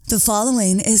The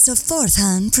following is a Fourth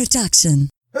Hand production.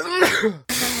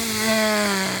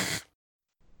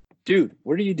 Dude,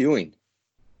 what are you doing?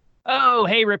 Oh,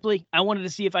 hey, Ripley. I wanted to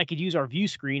see if I could use our view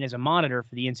screen as a monitor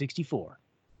for the N64.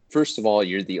 First of all,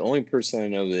 you're the only person I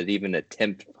know that even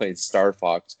attempted to play Star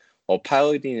Fox while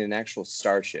piloting an actual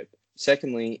starship.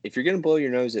 Secondly, if you're going to blow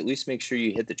your nose, at least make sure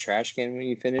you hit the trash can when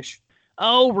you finish.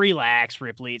 Oh, relax,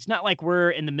 Ripley. It's not like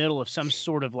we're in the middle of some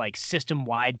sort of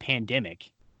system-wide pandemic.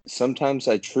 Sometimes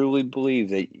I truly believe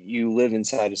that you live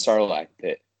inside a Sarlacc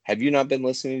pit. Have you not been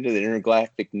listening to the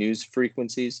intergalactic news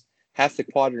frequencies? Half the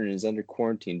quadrant is under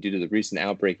quarantine due to the recent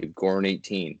outbreak of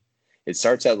Gorn-18. It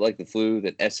starts out like the flu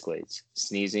that escalates.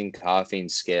 Sneezing, coughing,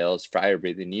 scales, fire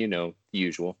breathing, the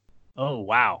usual. Oh,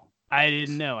 wow. I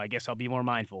didn't know. I guess I'll be more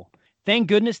mindful. Thank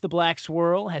goodness the Black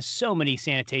Swirl has so many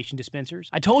sanitation dispensers.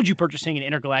 I told you purchasing an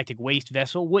intergalactic waste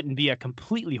vessel wouldn't be a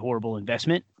completely horrible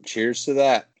investment. Cheers to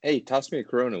that. Hey, toss me a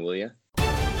Corona, will ya?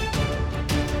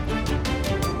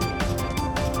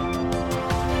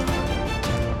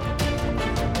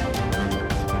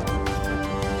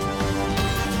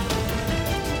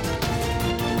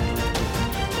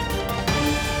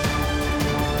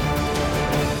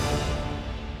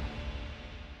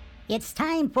 It's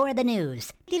time for the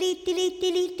news. Delete, delete,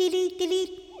 delete, delete,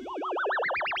 delete.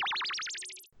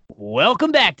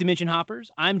 Welcome back, Dimension Hoppers.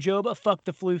 I'm Joba, fuck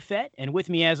the flu fet, and with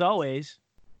me as always...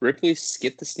 Ripley,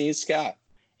 skip the sneeze, Scott.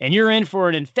 And you're in for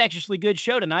an infectiously good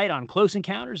show tonight on Close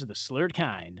Encounters of the Slurred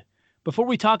Kind. Before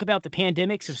we talk about the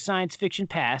pandemics of science fiction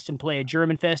past and play a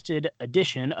germ-infested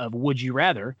edition of Would You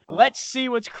Rather, let's see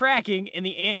what's cracking in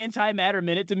the Antimatter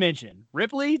Minute dimension.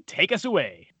 Ripley, take us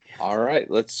away. All right,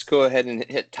 let's go ahead and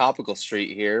hit topical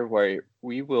street here, where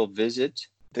we will visit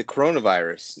the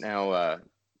coronavirus. Now,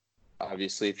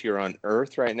 obviously, if you're on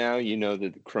Earth right now, you know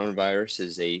that the coronavirus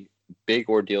is a big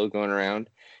ordeal going around.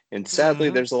 And sadly,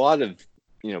 there's a lot of,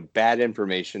 bad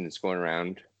information that's going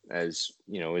around, as,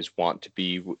 is wont to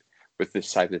be with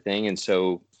this type of thing. And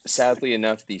so, sadly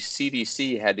enough, the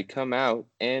CDC had to come out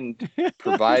and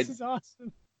provide This is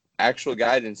awesome. actual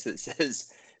guidance that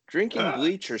says drinking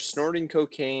bleach or snorting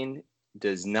cocaine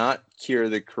does not cure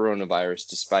the coronavirus,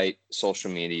 despite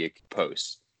social media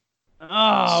posts.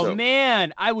 Oh,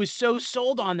 man. I was so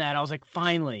sold on that. I was like,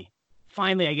 finally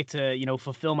I get to,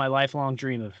 fulfill my lifelong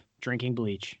dream of drinking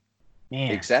bleach.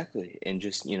 Man. Exactly. And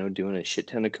just, doing a shit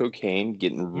ton of cocaine,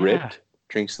 getting ripped,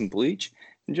 drink some bleach,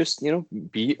 and just,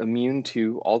 be immune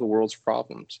to all the world's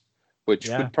problems, which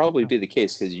would probably be the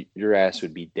case because your ass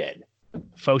would be dead.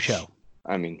 Faux show.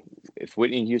 I mean, if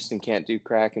Whitney Houston can't do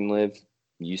crack and live,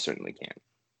 you certainly can.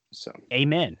 So,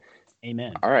 Amen.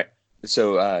 All right.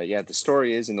 So, the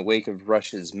story is, in the wake of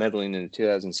Russia's meddling in the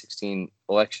 2016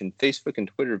 election, Facebook and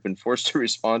Twitter have been forced to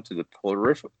respond to the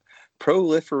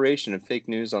proliferation of fake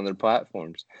news on their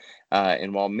platforms.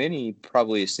 And while many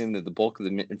probably assume that the bulk of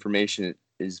the information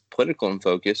is political in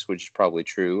focus, which is probably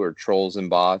true, or trolls and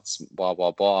bots, blah,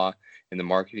 blah, blah, in the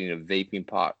marketing of vaping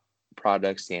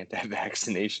products, the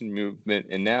anti-vaccination movement,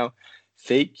 and now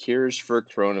fake cures for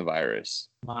coronavirus.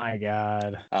 My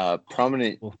God.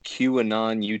 Prominent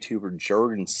QAnon YouTuber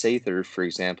Jordan Sather, for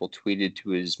example, tweeted to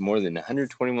his more than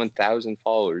 121,000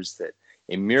 followers that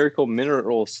a miracle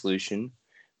mineral solution,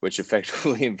 which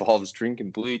effectively involves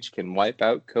drinking bleach, can wipe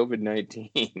out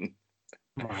COVID-19.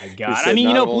 My God. I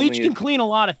mean, bleach can clean a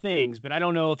lot of things, but I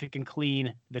don't know if it can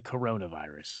clean the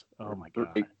coronavirus. Oh, my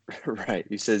God. Right.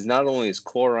 He says not only is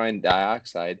chlorine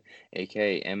dioxide,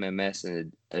 aka MMS,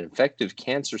 an effective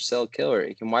cancer cell killer,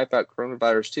 it can wipe out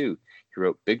coronavirus too. He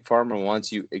wrote, Big Pharma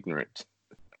wants you ignorant.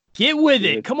 Get with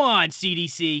it. Come on,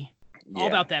 CDC. All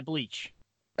about that bleach.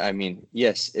 I mean,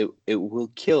 yes, it will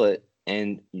kill it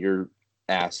and your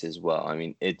ass as well. I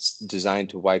mean, it's designed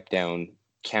to wipe down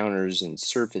counters and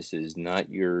surfaces, not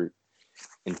your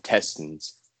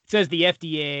intestines. It says the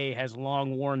FDA has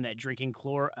long warned that drinking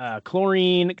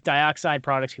chlorine dioxide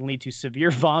products can lead to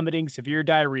severe vomiting, severe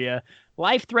diarrhea,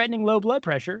 life-threatening low blood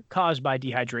pressure caused by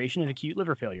dehydration, and acute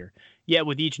liver failure. Yet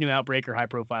with each new outbreak or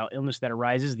high-profile illness that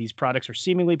arises, these products are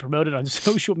seemingly promoted on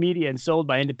social media and sold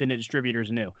by independent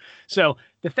distributors anew. So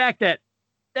the fact that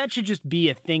should just be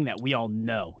a thing that we all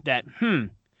know, that,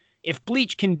 if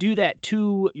bleach can do that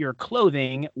to your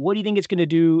clothing, what do you think it's going to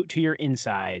do to your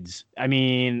insides? I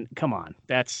mean, come on.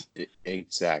 That's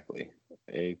exactly.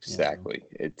 It's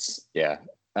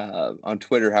on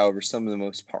Twitter, however, some of the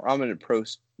most prominent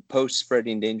posts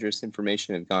spreading dangerous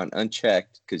information have gone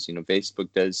unchecked because, Facebook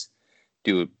does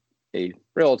do a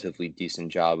relatively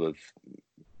decent job of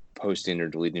posting or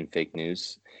deleting fake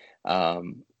news.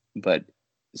 But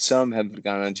some have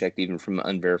gone unchecked even from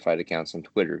unverified accounts on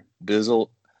Twitter. Bizzle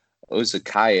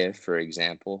Ozakaya, for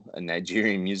example, a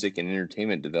Nigerian music and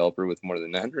entertainment developer with more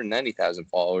than 190,000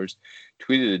 followers,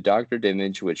 tweeted a doctored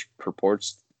image which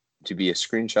purports to be a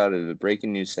screenshot of the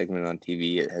breaking news segment on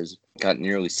TV. It has got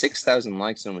nearly 6,000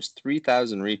 likes and almost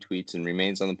 3,000 retweets and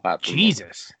remains on the platform.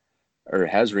 Jesus. Or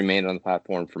has remained on the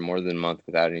platform for more than a month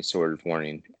without any sort of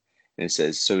warning. And it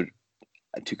says, so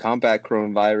to combat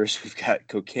coronavirus, we've got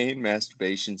cocaine,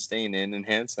 masturbation, staying in, and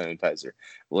hand sanitizer.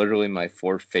 Literally my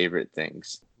 4 favorite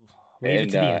things. Leave it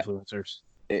to the influencers.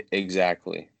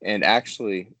 Exactly. And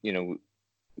actually,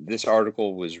 this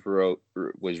article was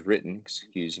written,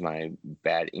 excuse my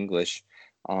bad English,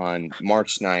 on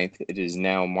March 9th. It is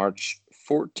now March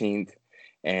 14th,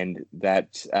 and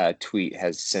that tweet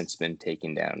has since been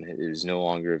taken down. It is no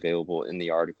longer available in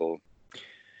the article.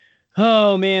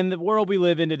 Oh, man, the world we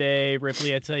live in today,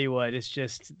 Ripley, I tell you what, it's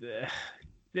just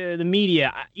the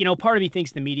media. Part of me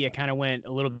thinks the media kind of went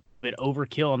a little bit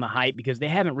overkill on the hype because they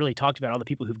haven't really talked about all the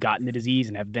people who've gotten the disease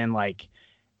and have been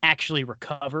actually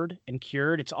recovered and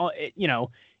cured.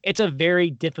 It's a very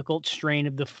difficult strain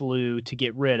of the flu to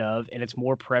get rid of, and it's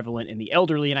more prevalent in the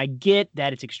elderly. And I get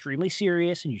that it's extremely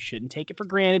serious and you shouldn't take it for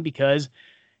granted because,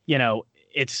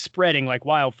 it's spreading like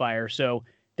wildfire. So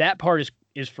that part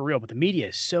is for real, but the media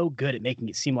is so good at making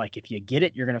it seem like if you get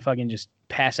it, you're going to fucking just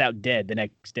pass out dead the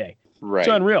next day. Right.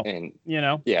 It's unreal. And,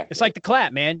 yeah, it's like the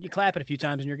clap, man. You clap it a few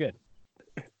times and you're good.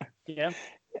 Yeah.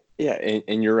 Yeah.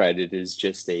 And you're right. It is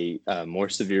just a more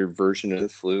severe version of the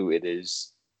flu. It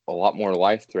is a lot more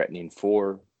life-threatening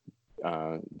for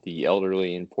the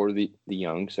elderly and for the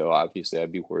young. So obviously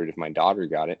I'd be worried if my daughter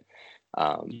got it.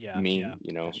 I'll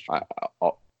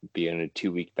be in a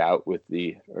 2-week bout with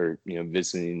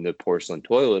visiting the porcelain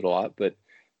toilet a lot, but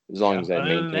as long as I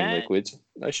maintain liquids,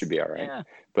 I should be all right. Yeah,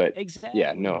 but exactly.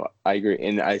 Yeah, no, I agree.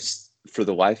 And for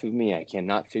the life of me, I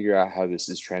cannot figure out how this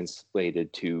is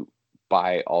translated to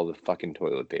buy all the fucking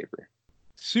toilet paper.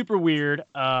 Super weird.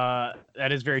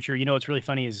 That is very true. What's really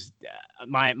funny is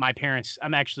my parents,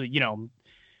 I'm actually,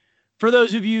 for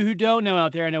those of you who don't know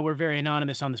out there, I know we're very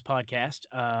anonymous on this podcast.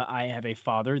 I have a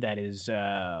father that is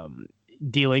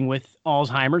dealing with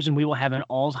Alzheimer's, and we will have an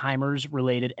Alzheimer's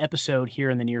related episode here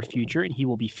in the near future, and he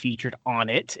will be featured on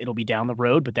it. It'll be down the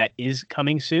road, but that is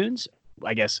coming soon.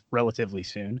 I guess relatively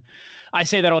soon. I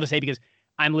say that all to say because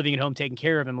I'm living at home taking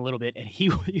care of him a little bit, and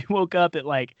he woke up at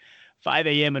 5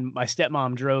 a.m. and my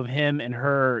stepmom drove him and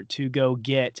her to go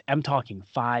get, I'm talking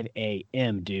 5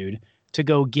 a.m., dude, to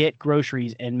go get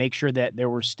groceries and make sure that there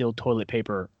was still toilet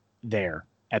paper there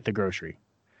at the grocery.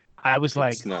 I was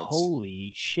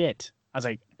holy shit. I was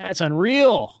like, that's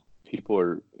unreal. People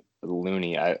are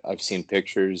loony. I've seen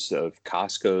pictures of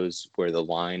Costco's where the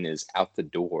line is out the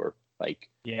door,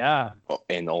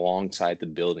 and alongside the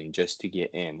building just to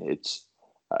get in.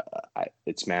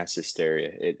 It's mass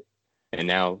hysteria. And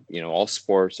now, all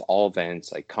sports, all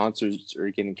events, concerts are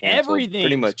getting canceled. Everything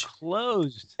pretty much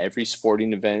closed. Every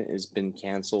sporting event has been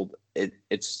canceled.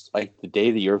 It's like the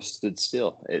day the earth stood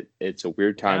still. It's a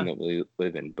weird time that we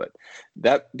live in. But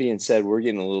that being said, we're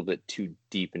getting a little bit too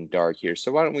deep and dark here.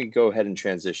 So why don't we go ahead and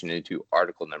transition into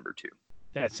article number 2?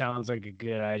 That sounds like a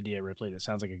good idea, Ripley. That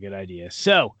sounds like a good idea.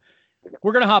 So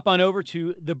we're going to hop on over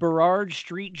to the Burrard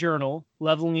Street Journal,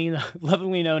 lovingly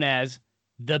known as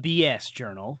the BS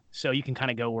Journal. So you can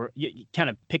kind of go where you kind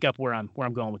of pick up where I'm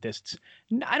going with this.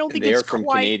 I don't think it's from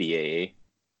quite Canada.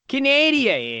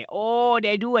 Canada. Oh,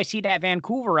 they do. I see that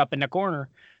Vancouver up in the corner.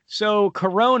 So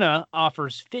Corona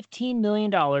offers $15 million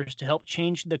to help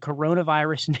change the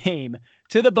coronavirus name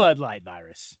to the Bud Light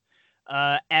virus.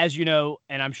 As you know,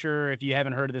 and I'm sure if you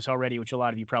haven't heard of this already, which a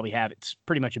lot of you probably have, it's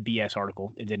pretty much a BS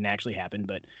article. It didn't actually happen,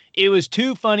 but it was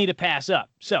too funny to pass up.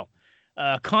 So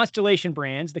Constellation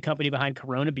Brands, the company behind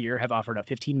Corona beer, have offered up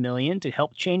 $15 million to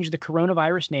help change the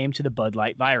coronavirus name to the Bud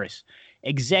Light virus.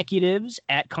 Executives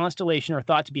at Constellation are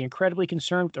thought to be incredibly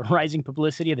concerned with the rising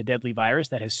publicity of the deadly virus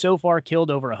that has so far killed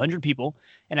over 100 people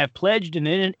and have pledged an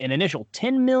initial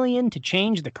 $10 million to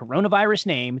change the coronavirus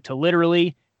name to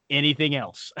literally anything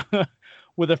else,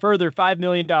 with a further $5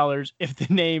 million if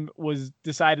the name was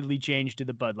decidedly changed to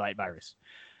the Bud Light virus.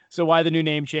 So why the new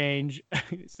name change?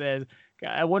 It says,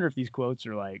 I wonder if these quotes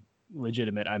are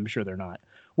legitimate. I'm sure they're not.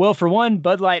 Well, for one,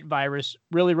 Bud Light virus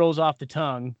really rolls off the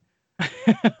tongue.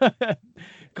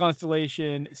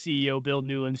 Constellation CEO Bill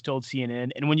Newlands told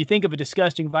CNN. And when you think of a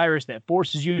disgusting virus that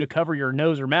forces you to cover your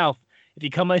nose or mouth, if you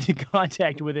come into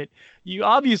contact with it, you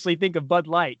obviously think of Bud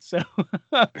Light. So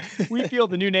we feel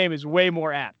the new name is way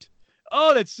more apt.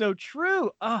 Oh, that's so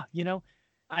true. I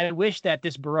wish that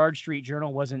this Burrard Street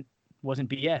Journal wasn't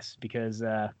BS because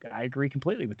I agree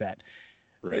completely with that.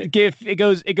 Right.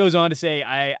 It goes on to say,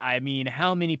 I mean,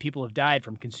 how many people have died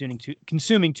from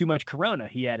consuming too much Corona?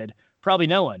 He added, probably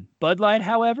no one. Bud Light,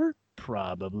 however,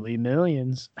 probably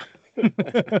millions.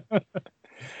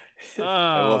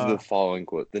 I love the following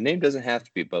quote. The name doesn't have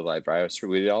to be Bud Light virus.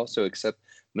 We also accept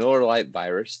Miller Lite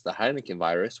virus, the Heineken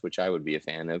virus, which I would be a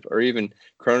fan of, or even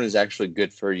Corona is actually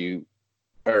good for you,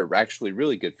 or actually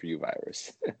really good for you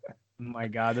virus. Oh my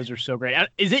God, those are so great.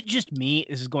 Is it just me?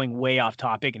 This is going way off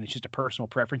topic, and it's just a personal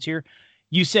preference here.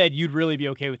 You said you'd really be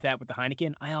okay with that with the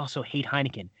Heineken. I also hate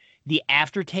Heineken. The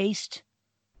aftertaste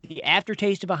of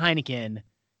a Heineken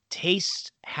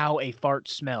tastes how a fart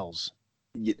smells.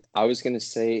 I was going to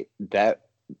say that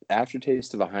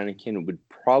aftertaste of a Heineken would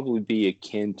probably be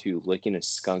akin to licking a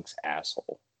skunk's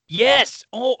asshole. Yes.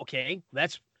 Oh, okay.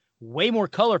 That's way more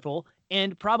colorful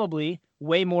and probably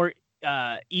way more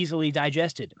easily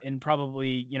digested and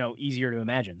probably, easier to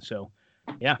imagine. So,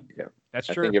 yeah. That's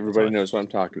true. I think everybody knows what I'm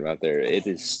talking about there. It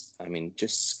is,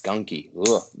 just skunky.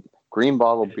 Ugh. Green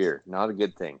bottle beer, not a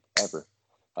good thing ever.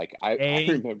 Like I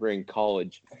remember in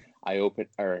college, I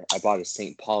bought a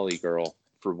St. Pauli girl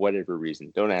for whatever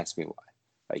reason. Don't ask me why.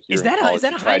 Like is that a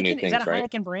Heineken? Is that a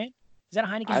Heineken brand? Is that a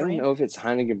Heineken brand? I don't know if it's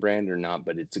Heineken brand or not,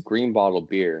 but it's a green bottle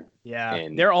beer. Yeah,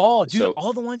 and they're all, dude.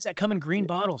 All the ones that come in green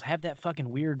bottles have that fucking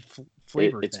weird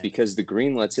flavor. It's because the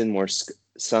green lets in more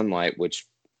sunlight, which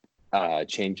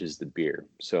changes the beer.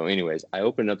 So, anyways, I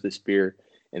opened up this beer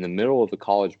in the middle of a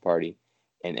college party,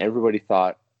 and everybody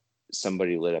thought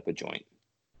somebody lit up a joint.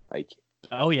 Like,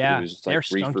 oh yeah, it was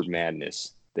like reefer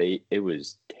madness. It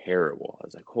was terrible. I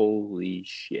was like, holy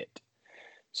shit.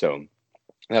 So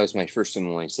that was my first and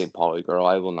only St. Pauli girl.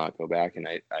 I will not go back, and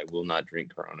I will not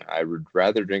drink Corona. I would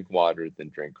rather drink water than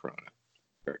drink Corona.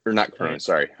 Or not Corona,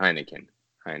 sorry, Heineken.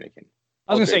 I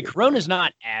was going to say, Corona's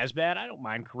not as bad. I don't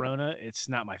mind Corona. It's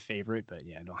not my favorite, but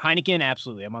yeah, no, Heineken,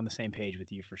 absolutely. I'm on the same page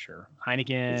with you for sure.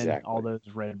 Heineken, exactly. All those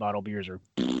red bottle beers are...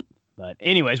 But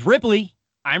anyways, Ripley,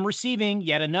 I'm receiving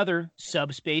yet another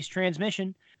subspace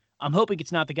transmission. I'm hoping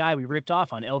it's not the guy we ripped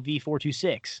off on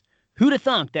LV-426. Who'd have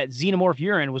thunk that xenomorph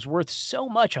urine was worth so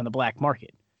much on the black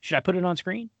market? Should I put it on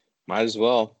screen? Might as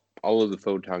well. All of the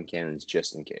photon cannons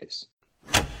just in case.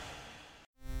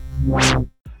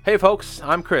 Hey folks,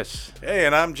 I'm Chris. Hey,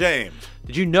 and I'm James.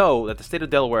 Did you know that the state of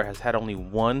Delaware has had only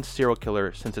one serial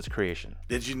killer since its creation?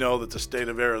 Did you know that the state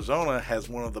of Arizona has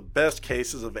one of the best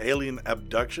cases of alien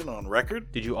abduction on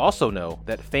record? Did you also know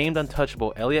that famed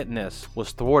untouchable Elliot Ness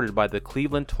was thwarted by the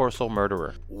Cleveland torso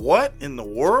murderer? What in the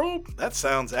world? That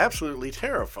sounds absolutely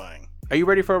terrifying. Are you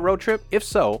ready for a road trip? If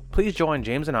so, please join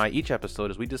James and I each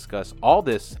episode as we discuss all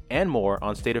this and more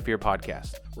on State of Fear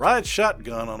Podcast. Ride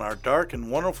shotgun on our dark and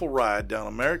wonderful ride down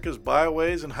America's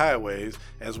byways and highways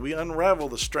as we unravel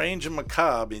the strange and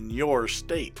macabre in your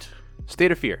state.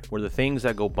 State of Fear, where the things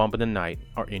that go bump in the night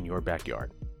are in your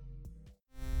backyard.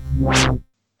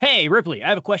 Hey, Ripley, I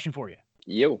have a question for you.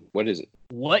 Yo, what is it?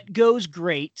 What goes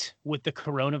great with the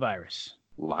coronavirus?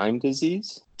 Lyme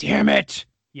disease? Damn it!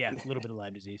 Yeah, a little bit of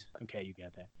Lyme disease. Okay, you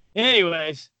got that.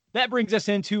 Anyways, that brings us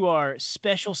into our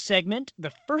special segment.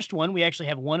 The first one, we actually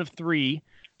have one of three.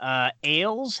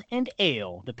 Ales and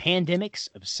Ale, the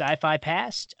pandemics of sci-fi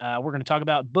past. We're going to talk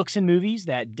about books and movies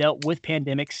that dealt with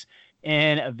pandemics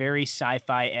in a very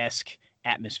sci-fi-esque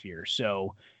atmosphere.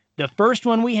 So the first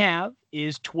one we have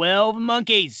is 12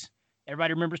 Monkeys.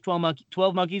 Everybody remembers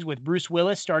 12 Monkeys with Bruce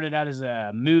Willis. Started out as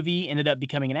a movie, ended up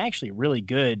becoming an actually really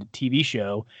good TV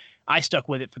show. I stuck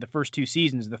with it for the first two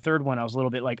seasons. The third one, I was a little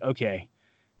bit like, okay,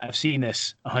 I've seen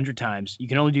this 100 times. You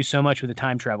can only do so much with a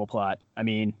time travel plot. I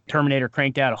mean, Terminator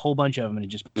cranked out a whole bunch of them, and it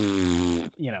just,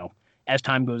 as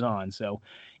time goes on. So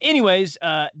anyways,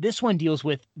 this one deals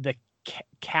with the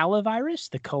calavirus,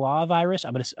 the calavirus.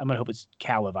 I'm gonna hope it's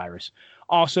calavirus.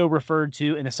 Also referred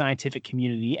to in the scientific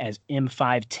community as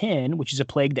M510, which is a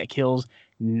plague that kills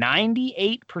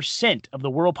 98% of the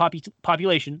world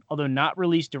population, although not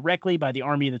released directly by the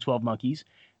Army of the 12 Monkeys.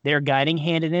 Their guiding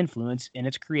hand and influence in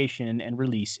its creation and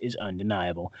release is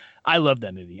undeniable. I love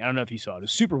that movie. I don't know if you saw it.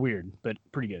 It's super weird, but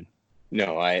pretty good.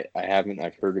 No, I haven't.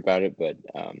 I've heard about it, but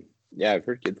I've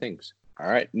heard good things. All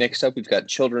right, next up, we've got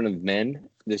Children of Men.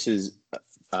 This is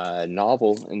a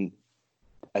novel, and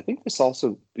I think this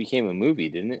also became a movie,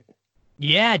 didn't it?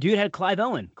 Yeah, dude, it had Clive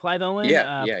Owen. Clive Owen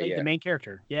played the main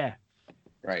character. Yeah.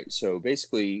 Right. So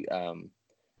basically,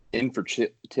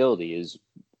 infertility is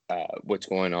what's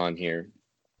going on here.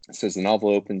 It says the novel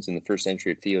opens in the first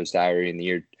entry of Theo's diary in the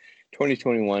year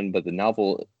 2021, but the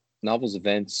novel's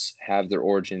events have their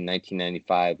origin in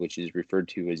 1995, which is referred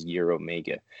to as Year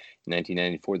Omega. In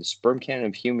 1994, the sperm count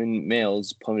of human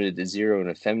males plummeted to zero, and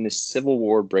a feminist civil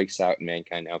war breaks out, and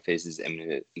mankind now faces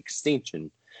imminent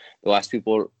extinction. The last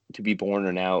people to be born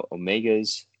are now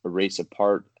Omegas, a race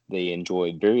apart. They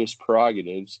enjoy various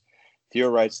prerogatives. Theo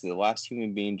writes that the last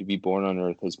human being to be born on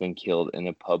Earth has been killed in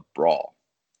a pub brawl.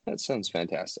 That sounds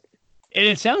fantastic. And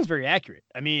it sounds very accurate.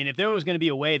 I mean, if there was going to be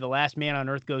a way the last man on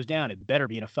Earth goes down, it better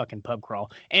be in a fucking pub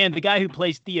crawl. And the guy who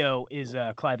plays Theo is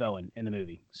Clive Owen in the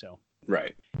movie. So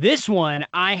Right. this one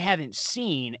I haven't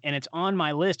seen, and it's on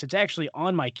my list. It's actually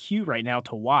on my queue right now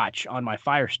to watch on my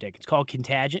Fire Stick. It's called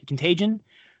Contagion.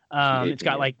 It's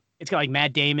got like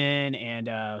Matt Damon and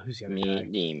who's the other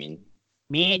guy?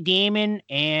 Matt Damon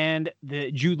and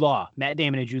the Jude Law. Matt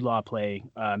Damon and Jude Law play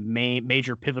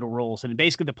major pivotal roles, and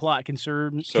basically the plot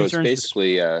concerns. So it's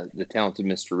basically the talented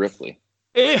Mr. Ripley.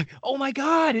 Oh my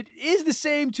God! It is the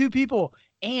same two people.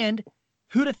 And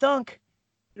who'd have thunk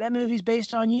that movie's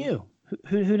based on you?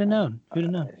 Who'd have known? Who'd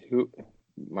have known?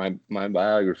 My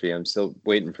biography. I'm still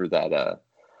waiting for that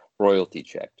royalty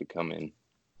check to come in.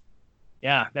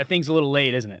 Yeah, that thing's a little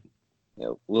late, isn't it?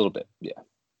 Yeah, a little bit. Yeah.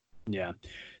 Yeah.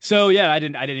 So yeah, I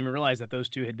didn't even realize that those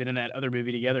two had been in that other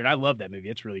movie together, and I love that movie.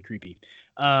 It's really creepy.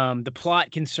 The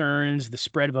plot concerns the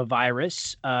spread of a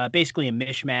virus, basically a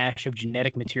mishmash of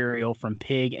genetic material from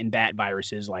pig and bat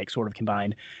viruses, like sort of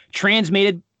combined,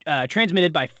 transmitted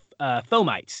by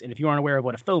fomites. And if you aren't aware of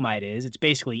what a fomite is, it's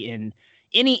basically in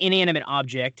any inanimate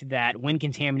object that, when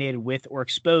contaminated with or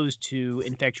exposed to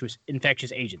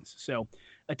infectious agents. So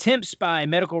attempts by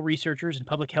medical researchers and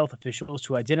public health officials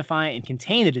to identify and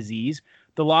contain the disease,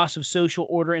 the loss of social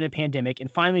order in a pandemic,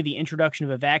 and finally the introduction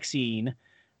of a vaccine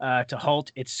to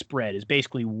halt its spread is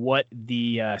basically what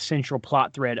the central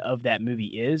plot thread of that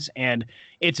movie is. And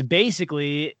it's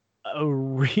basically a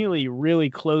really, really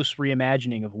close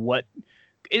reimagining of what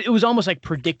it was, almost like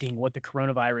predicting what the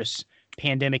coronavirus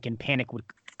pandemic and panic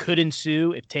could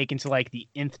ensue if taken to like the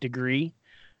nth degree.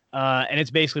 And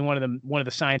it's basically one of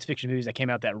the science fiction movies that came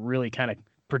out that really kind of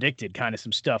predicted kind of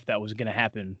some stuff that was going to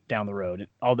happen down the road.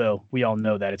 Although we all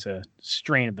know that it's a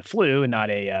strain of the flu and not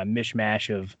a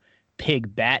mishmash of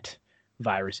pig bat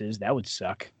viruses. That would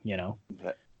suck, you know.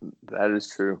 That is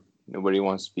true. Nobody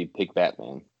wants to be Pig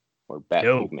Batman or Bat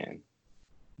Pig Man.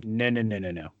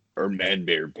 No. Or Man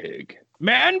Bear Pig.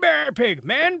 Man Bear Pig.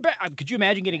 Could you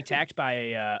imagine getting attacked by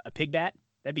a pig bat?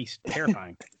 That'd be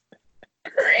terrifying.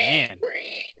 Man.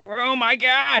 Oh my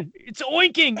God. It's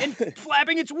oinking and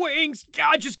flapping its wings.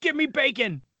 God, just give me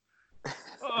bacon.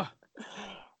 Ugh.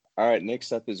 All right.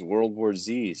 Next up is World War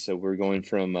Z. So we're going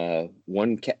from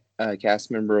one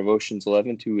cast member of Ocean's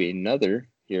 11 to another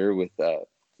here with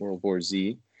World War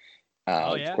Z.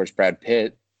 Of course, Brad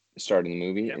Pitt starred in the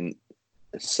movie. Yep. And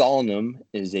Solanum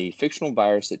is a fictional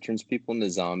virus that turns people into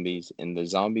zombies in the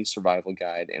Zombie Survival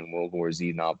Guide and World War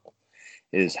Z novel.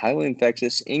 It is highly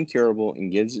infectious, incurable,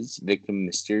 and gives its victim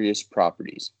mysterious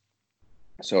properties.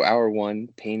 So hour 1,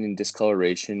 pain and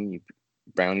discoloration,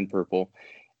 brown and purple,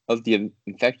 of the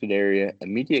infected area,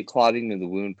 immediate clotting of the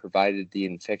wound provided the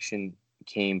infection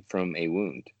came from a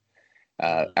wound.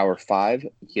 Hour 5,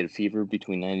 you get a fever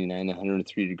between 99 and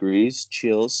 103 degrees,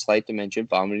 chills, slight dementia,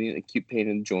 vomiting, acute pain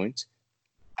in the joints.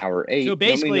 Hour 8. So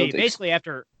basically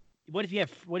after, what if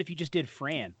you just did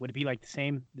Fran? Would it be like the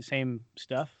same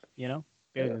stuff, you know?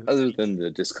 Other than the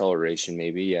discoloration,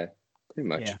 maybe, yeah, pretty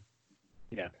much.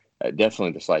 Yeah.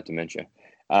 Definitely the slight dementia.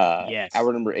 Yes.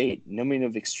 Hour number 8, numbing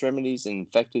of extremities in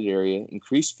infected area,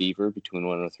 increased fever between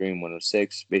 103 and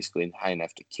 106, basically high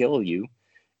enough to kill you.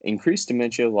 Increased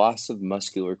dementia, loss of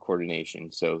muscular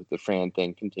coordination. So the Fran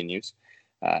thing continues.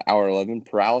 Hour 11,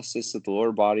 paralysis of the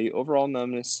lower body, overall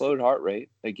numbness, slowed heart rate.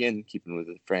 Again, keeping with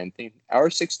the Fran theme. Hour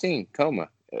 16, coma.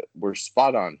 We're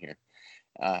spot on here.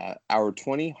 Hour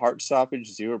 20, heart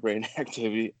stoppage, zero brain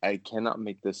activity. I cannot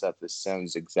make this up. This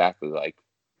sounds exactly like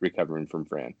recovering from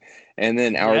Fran. And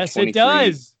then hour 23, it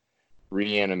does.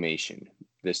 Reanimation.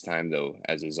 This time, though,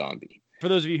 as a zombie. For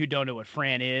those of you who don't know what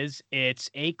Fran is, it's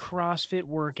a CrossFit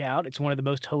workout. It's one of the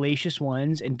most hellacious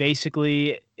ones. And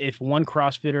basically, if one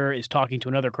CrossFitter is talking to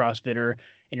another CrossFitter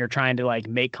and you're trying to like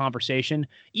make conversation,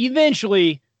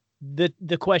 eventually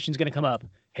the question's going to come up.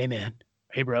 Hey, man.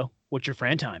 Hey, bro. What's your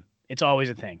Fran time? It's always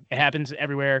a thing. It happens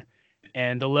everywhere.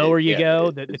 And the lower you go,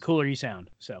 the cooler you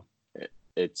sound. So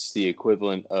it's the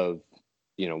equivalent of,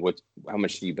 how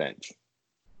much do you bench?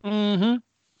 Mm-hmm.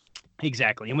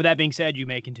 Exactly. And with that being said, you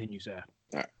may continue, sir.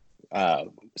 All right.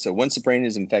 So once the brain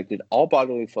is infected, all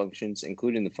bodily functions,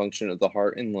 including the function of the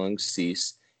heart and lungs,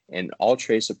 cease, and all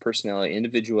trace of personality,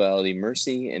 individuality,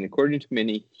 mercy, and according to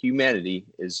many, humanity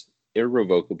is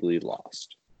irrevocably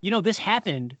lost. This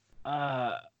happened.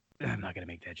 I'm not going to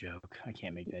make that joke. I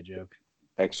can't make that joke.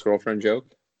 Ex-girlfriend joke?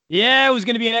 Yeah, it was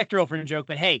going to be an ex-girlfriend joke,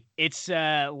 but hey, it's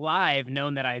live,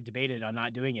 known that I debated on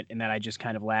not doing it and that I just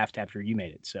kind of laughed after you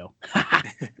made it. So,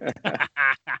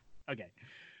 okay.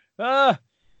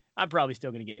 I'm probably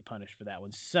still going to get punished for that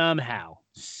one somehow.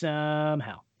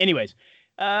 Anyways,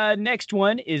 next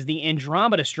one is the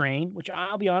Andromeda Strain, which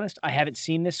I'll be honest, I haven't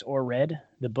seen this or read.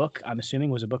 The book, I'm assuming,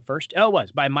 was a book first. Oh, it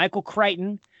was by Michael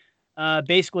Crichton.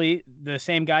 Basically the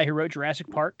same guy who wrote Jurassic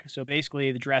Park. So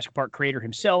basically the Jurassic Park creator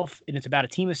himself, and it's about a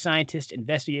team of scientists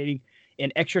investigating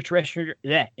an extraterrestrial,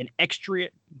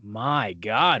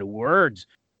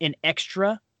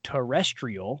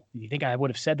 you think I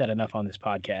would have said that enough on this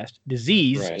podcast,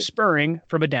 disease spurring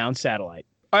from a downed satellite.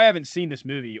 I haven't seen this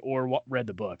movie or read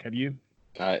the book. Have you?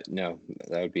 No,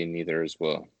 that would be neither as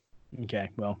well. Okay,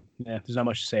 well, there's not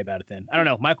much to say about it then. I don't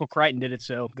know. Michael Crichton did it,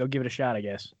 so go give it a shot, I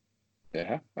guess.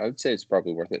 Yeah, I would say it's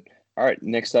probably worth it. All right,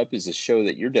 next up is a show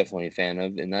that you're definitely a fan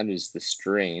of, and that is The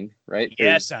Strain, right?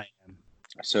 Yes, I am.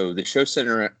 So the show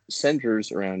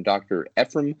centers around Dr.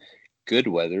 Ephraim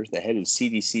Goodweather, the head of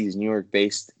CDC's New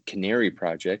York-based Canary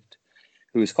Project,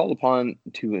 who is called upon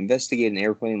to investigate an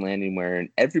airplane landing wherein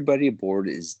everybody aboard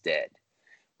is dead.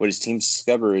 What his team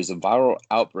discover is a viral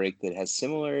outbreak that has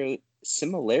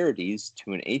similarities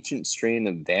to an ancient strain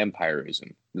of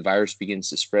vampirism. The virus begins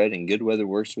to spread, and Goodweather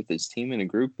works with his team and a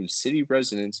group of city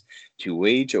residents to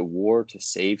wage a war to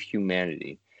save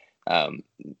humanity.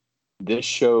 This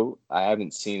show, I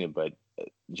haven't seen it, but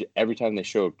every time they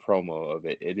show a promo of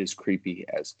it, it is creepy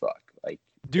as fuck. Like,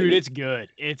 dude, it's good.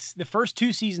 It's the first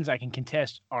 2 seasons I can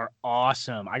contest are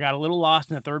awesome. I got a little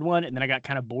lost in the third one, and then I got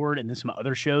kind of bored, and then some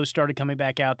other shows started coming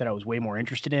back out that I was way more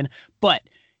interested in. But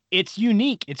it's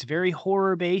unique. It's very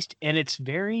horror based, and it's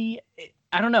very,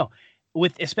 I don't know,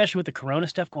 especially with the Corona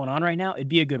stuff going on right now, it'd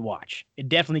be a good watch. It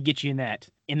definitely gets you in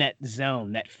that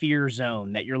zone, that fear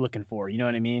zone that you're looking for. You know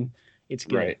what I mean? It's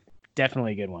good. Right.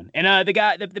 Definitely a good one. And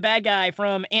the bad guy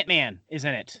from Ant-Man is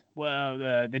in it. Well,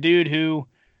 the dude who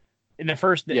in the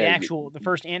first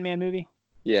Ant-Man movie.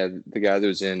 Yeah, the guy that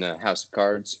was in House of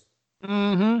Cards.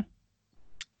 Mm-hmm.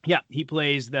 Yeah, he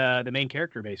plays the main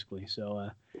character basically. So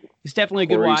it's definitely a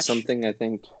good Corey watch. Something, I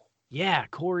think. Yeah,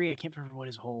 Corey. I can't remember what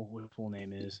his full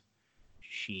name is.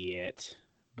 Shit.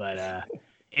 But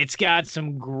it's got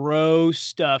some gross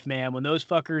stuff, man. When those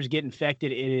fuckers get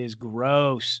infected, it is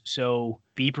gross. So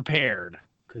be prepared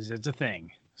because it's a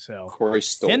thing. So Corey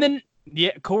Stoll. And then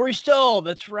Corey Stoll.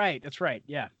 That's right.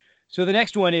 Yeah. So the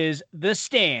next one is The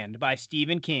Stand by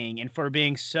Stephen King. And for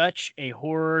being such a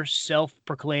horror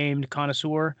self-proclaimed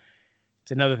connoisseur,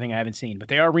 it's another thing I haven't seen. But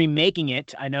they are remaking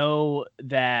it. I know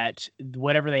that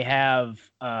whatever they have,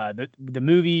 the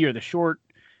movie or the short,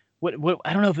 what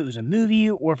I don't know if it was a movie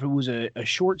or if it was a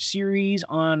short series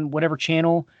on whatever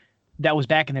channel that was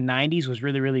back in the 90s, was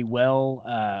really, really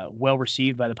well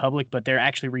received by the public. But they're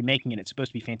actually remaking it. It's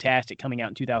supposed to be fantastic, coming out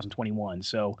in 2021.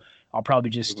 So I'll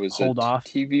probably just hold off.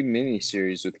 TV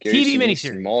miniseries with Gary Sinise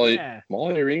and Molly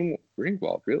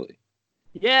Ringwald, really.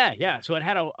 Yeah. So it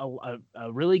had a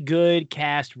really good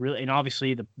cast, really, and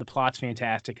obviously the plot's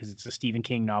fantastic because it's a Stephen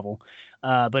King novel.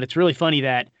 But it's really funny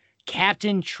that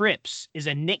Captain Trips is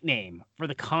a nickname for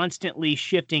the constantly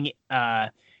shifting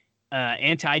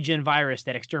antigen virus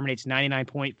that exterminates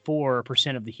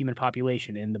 99.4% of the human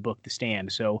population in the book The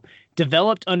Stand. So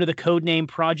developed under the codename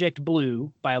Project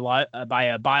Blue by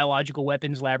a biological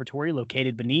weapons laboratory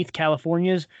located beneath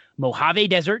California's Mojave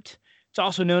Desert. It's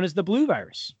also known as the Blue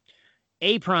Virus,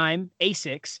 A prime,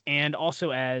 A6, and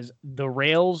also as the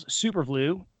Rails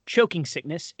Superflu, choking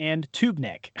sickness, and tube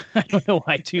neck. I don't know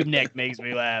why tube neck makes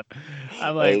me laugh.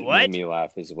 I'm like, what? Made me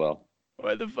laugh as well.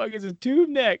 What the fuck is a tube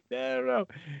neck? I don't know.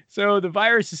 So the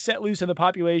virus is set loose on the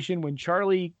population when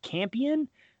Charlie Campion,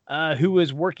 who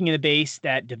was working in the base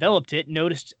that developed it,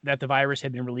 noticed that the virus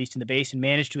had been released in the base and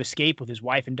managed to escape with his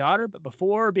wife and daughter, but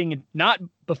not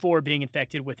before being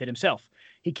infected with it himself.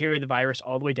 He carried the virus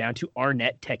all the way down to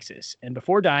Arnett, Texas, and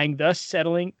before dying, thus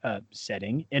setting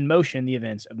in motion the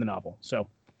events of the novel. So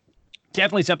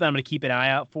definitely something I'm going to keep an eye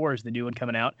out for as the new one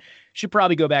coming out. Should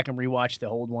probably go back and rewatch the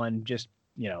old one just,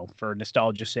 for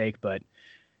nostalgia's sake, but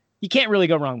you can't really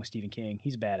go wrong with Stephen King.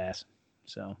 He's a badass.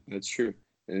 So that's true.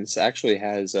 And this actually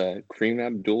has Kareem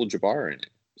Abdul-Jabbar in it.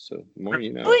 So the more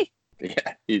you know. Really?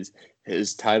 Yeah,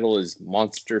 his title is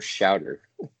Monster Shouter.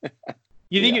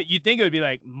 You'd think it would be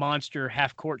like Monster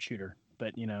Half-Court Shooter,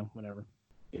 but whatever.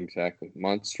 Exactly.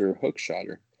 Monster Hook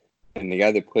Shotter. And the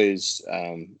guy that plays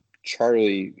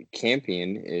Charlie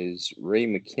Campion is Ray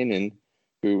McKinnon,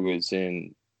 who was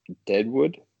in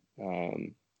Deadwood.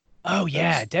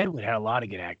 Deadwood had a lot of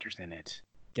good actors in it.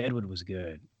 Deadwood was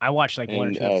good. I watched one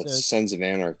or two episodes. Sons of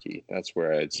Anarchy. That's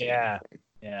where I'd say.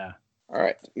 Yeah. All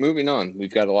right, moving on.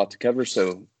 We've got a lot to cover,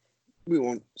 so we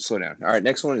won't slow down. All right,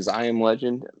 next one is I Am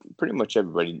Legend. Pretty much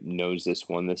everybody knows this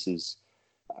one. This is,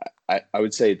 I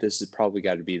would say this has probably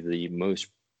got to be the most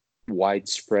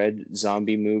widespread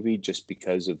zombie movie just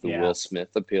because of the Will Smith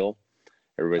appeal.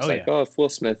 Everybody's oh, if Will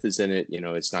Smith is in it,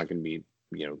 it's not going to be,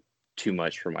 too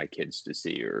much for my kids to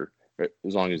see, or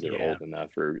as long as they're old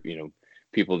enough, or,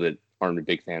 people that aren't a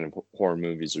big fan of horror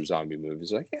movies or zombie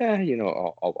movies, like,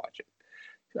 I'll watch it.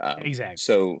 Exactly.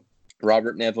 So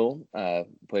Robert Neville,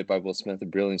 played by Will Smith, a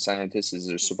brilliant scientist, is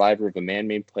a survivor of a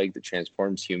man-made plague that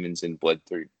transforms humans in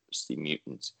bloodthirsty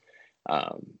mutants.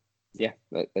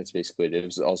 That's basically it. It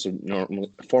was also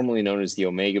formerly known as the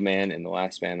Omega Man and the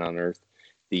Last Man on Earth.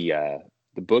 The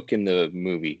book and the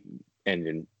movie end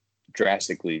in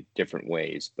drastically different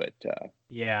ways, but and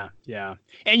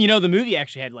the movie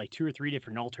actually had like 2 or 3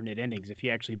 different alternate endings if you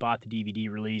actually bought the DVD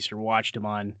release or watched them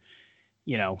on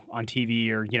on TV,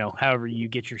 or however you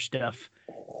get your stuff.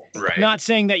 Right. Not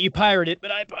saying that you pirate it,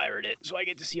 but I pirate it, so I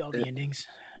get to see all the endings.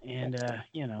 And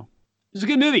it's a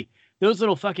good movie. Those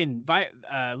little fucking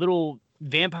little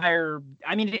vampire.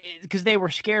 I mean, because they were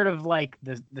scared of like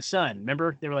the sun.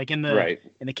 Remember, they were like in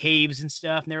the caves and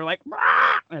stuff, and they were like,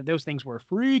 Rah! Those things were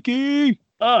freaky.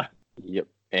 Yep.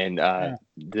 And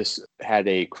this had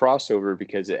a crossover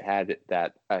because it had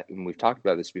that, and we've talked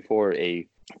about this before, a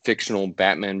fictional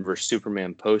Batman versus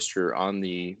Superman poster on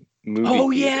the movie.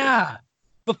 Oh, theater. yeah.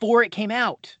 Before it came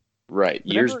out. Right.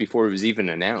 Remember? Years before it was even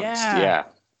announced. Yeah.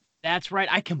 That's right.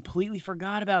 I completely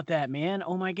forgot about that, man.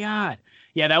 Oh, my God.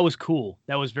 Yeah, that was cool.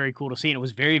 That was very cool to see. And it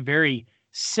was very, very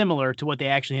similar to what they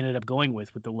actually ended up going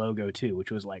with the logo, too,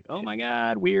 which was like, oh, my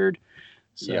God, weird.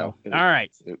 So, all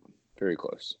right. Very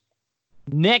close.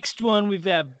 Next one, we've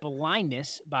got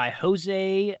Blindness by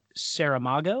Jose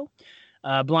Saramago.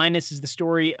 Blindness is the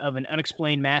story of an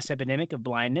unexplained mass epidemic of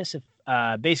blindness,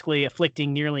 basically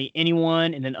afflicting nearly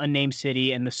anyone in an unnamed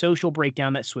city, and the social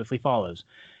breakdown that swiftly follows.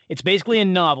 It's basically a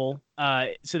novel,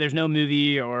 so there's no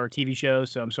movie or TV show,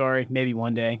 so I'm sorry, maybe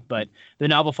one day. But the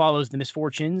novel follows the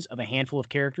misfortunes of a handful of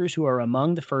characters who are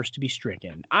among the first to be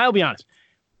stricken. I'll be honest.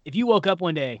 If you woke up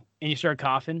one day and you started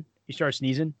coughing, you started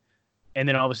sneezing, and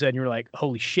then all of a sudden you're like,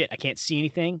 holy shit, I can't see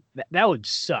anything, that would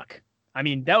suck. I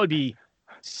mean, that would be...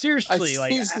 Seriously, I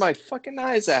sneezed my fucking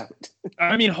eyes out.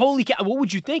 I mean, holy cow! What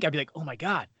would you think? I'd be like, oh my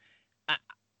God,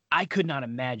 I could not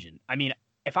imagine. I mean,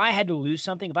 if I had to lose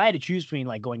something, if I had to choose between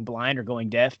like going blind or going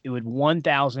deaf, it would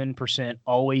 1,000%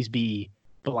 always be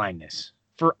blindness.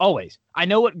 For always. I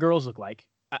know what girls look like.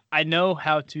 I know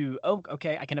how to. Oh,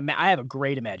 okay. I have a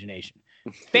great imagination,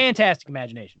 fantastic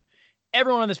imagination.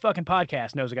 Everyone on this fucking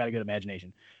podcast knows I got a good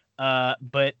imagination.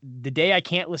 But the day I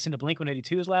can't listen to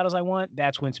Blink-182 as loud as I want,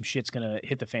 that's when some shit's gonna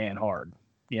hit the fan hard,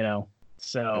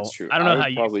 So I don't know how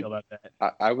you feel about that.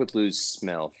 I would lose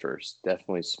smell first,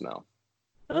 definitely smell.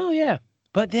 Oh yeah,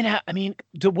 but then I mean,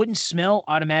 wouldn't smell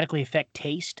automatically affect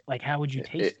taste? Like, how would you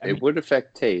taste? It would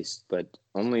affect taste, but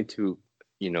only to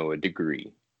a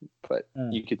degree. But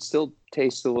you could still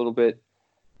taste a little bit.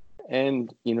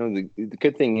 And the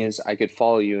good thing is, I could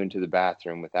follow you into the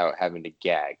bathroom without having to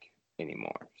gag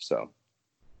anymore, so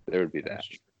there would be that.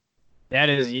 That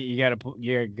is,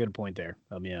 you're a good point there,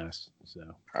 I'll be honest. So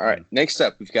all right, next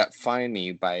up we've got Find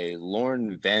Me by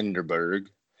Lauren Vanderberg.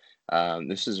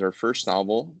 This is her first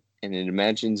novel, and it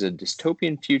imagines a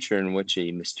dystopian future in which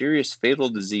a mysterious fatal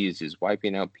disease is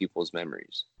wiping out people's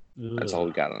memories. That's all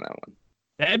we got on that one.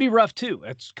 That'd be rough too.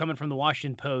 That's coming from the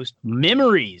Washington Post.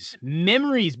 Memories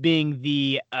being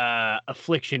the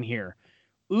affliction here.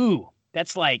 Ooh,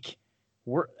 that's like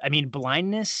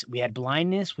blindness. We had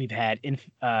blindness. We've had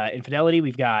infidelity.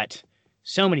 We've got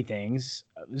so many things.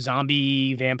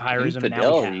 Zombie, vampirism.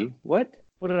 Infidelity? What?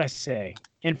 What did I say?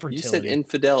 Infertility. You said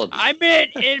infidelity. I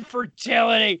meant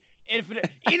infertility.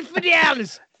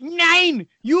 Infidels. Nine.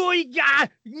 You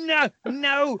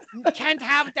no. Can't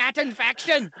have that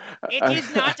infection. It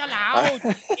is not allowed.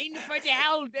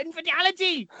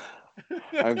 Infidelity.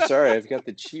 I'm sorry. I've got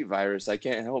the cheat virus. I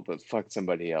can't help but fuck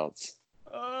somebody else.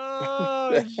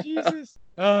 Oh, Jesus.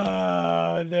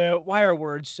 Why are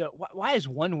words so... Why is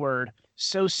one word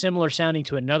so similar sounding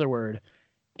to another word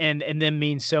and then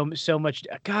means so much...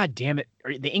 God damn it.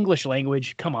 The English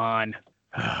language. Come on.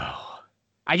 Oh,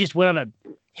 I just went on a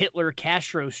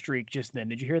Hitler-Castro streak just then.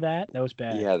 Did you hear that? That was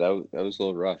bad. Yeah, that was a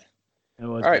little rough.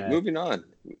 All right, moving on.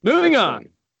 Moving on.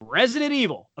 Resident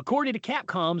Evil. According to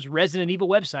Capcom's Resident Evil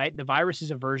website, the virus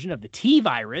is a version of the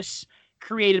T-virus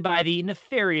created by the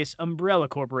nefarious Umbrella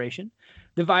Corporation.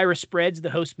 The virus speeds the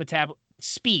host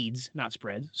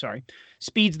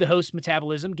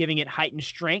metabolism, giving it heightened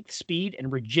strength, speed,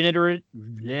 and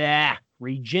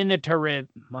regenerative.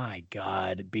 My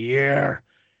God, beer.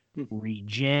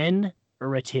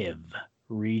 Regenerative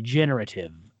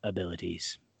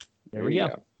abilities. There we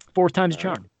go. 4th time's a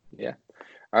charm. Yeah.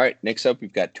 All right. Next up,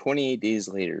 we've got 28 days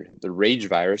later. The rage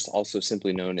virus, also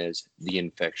simply known as the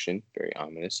infection, very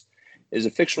ominous, is a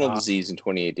fictional disease. In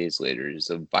 28 days later, it is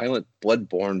a violent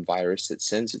blood-borne virus that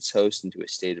sends its host into a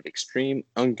state of extreme,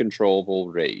 uncontrollable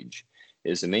rage.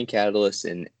 It is the main catalyst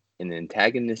and an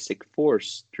antagonistic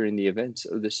force during the events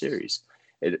of the series.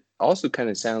 It also kind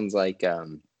of sounds like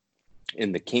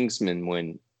in The Kingsman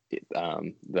when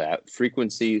that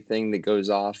frequency thing that goes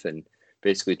off and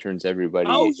basically turns everybody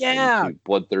into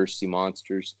bloodthirsty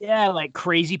monsters. Yeah, like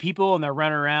crazy people, and they're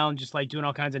running around just like doing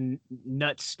all kinds of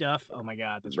nuts stuff. Oh my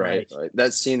God, that's right.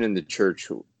 That scene in the church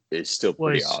is still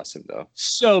pretty awesome, though.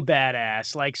 So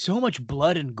badass. Like, so much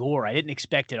blood and gore I didn't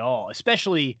expect at all.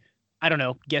 Especially, I don't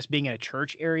know, guess being in a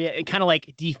church area. It kind of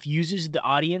like defuses the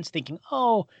audience thinking,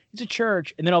 oh, it's a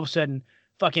church. And then all of a sudden,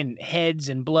 fucking heads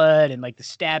and blood and like the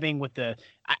stabbing with the...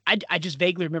 I just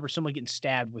vaguely remember someone getting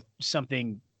stabbed with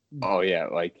something... Oh, yeah.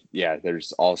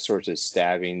 There's all sorts of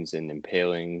stabbings and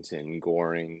impalings and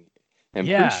goring. And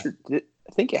pretty sure,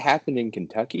 I think it happened in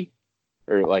Kentucky.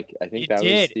 Or like, I think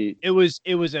was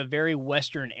it was a very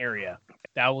Western area.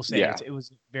 I will say it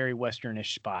was a very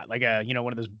Westernish spot. Like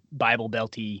one of those Bible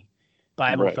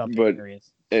thumping areas.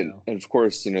 And of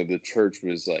course, the church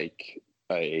was like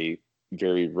a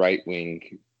very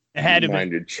right-wing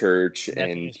minded church.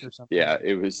 And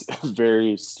it was a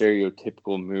very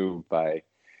stereotypical move by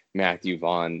Matthew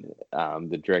Vaughn,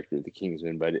 the director of The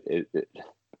Kingsman, but it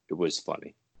was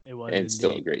funny. It was, and it's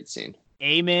still a great scene.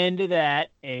 Amen to that.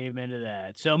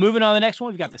 So moving on to the next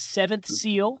one, we've got The Seventh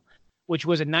Seal, which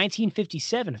was a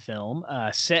 1957 film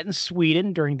set in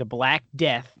Sweden during the Black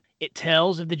Death. It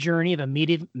tells of the journey of a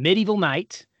medieval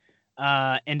knight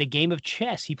and a game of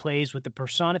chess he plays with the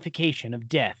personification of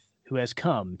death who has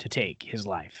come to take his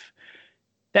life.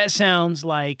 That sounds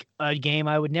like a game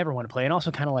I would never want to play, and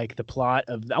also kind of like the plot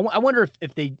of. I wonder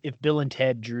if Bill and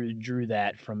Ted drew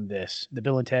that from this, the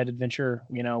Bill and Ted adventure,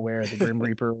 where the Grim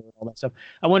Reaper and all that stuff.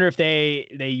 I wonder if they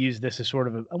use this as sort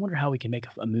of I wonder how we can make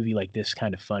a movie like this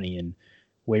kind of funny and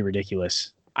way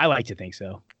ridiculous. I like to think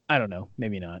so. I don't know,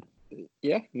 maybe not.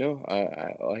 Yeah, no,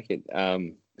 I like it.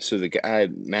 So the guy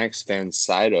Max von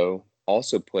Sydow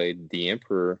also played the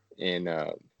Emperor in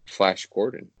Flash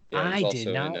Gordon. Yeah, I was did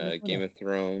also not in Game of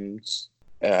Thrones.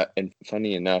 And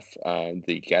funny enough,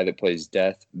 the guy that plays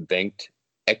Death, Bengt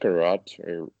Ekeroth,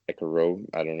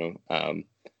 I don't know.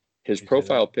 His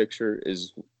profile picture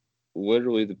is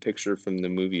literally the picture from the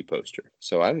movie poster.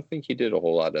 So I don't think he did a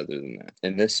whole lot other than that.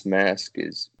 And this mask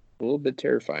is a little bit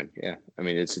terrifying. Yeah. I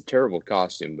mean, it's a terrible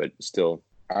costume, but still.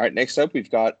 All right. Next up, we've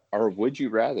got our Would You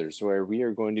Rathers, where we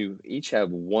are going to each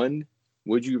have one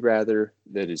Would You Rather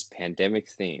that is pandemic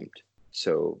themed.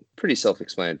 So pretty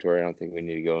self-explanatory. I don't think we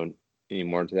need to go any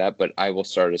more into that, but I will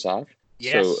start us off.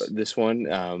 Yes. So this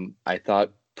one, I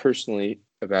thought personally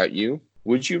about you.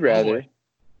 Would you rather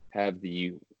have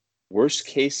the worst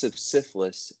case of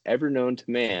syphilis ever known to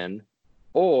man,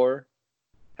 or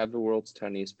have the world's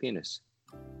tiniest penis?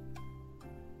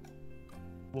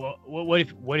 Well, what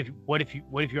if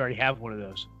you already have one of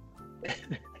those?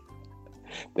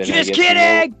 Just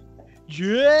kidding.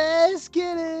 Just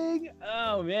kidding.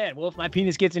 Oh man. Well, if my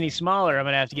penis gets any smaller, I'm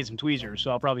gonna have to get some tweezers.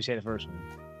 So I'll probably say the first one.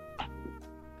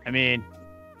 I mean,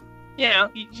 a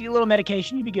little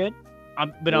medication, you'd be good.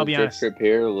 But I'll be honest. Drip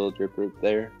here, a little drip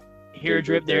there. Here a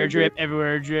drip, there a drip,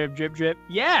 everywhere a drip, drip, drip.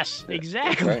 Yes,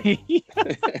 exactly.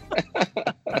 Right.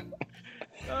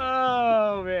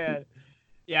 Oh man.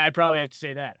 Yeah, I'd probably have to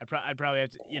say that. I'd probably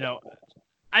have to.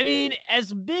 I mean,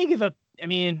 as big of a. I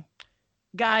mean,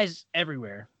 guys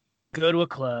everywhere. Go to a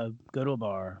club, go to a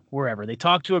bar, wherever. They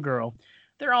talk to a girl.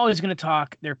 They're always going to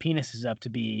talk their penises up to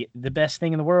be the best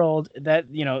thing in the world. That,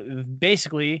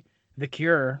 basically the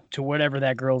cure to whatever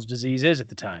that girl's disease is at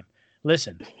the time.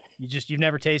 Listen, you've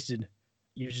never tasted,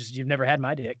 you've never had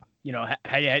my dick.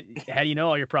 How do you know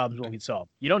all your problems won't get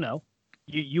solved? You don't know.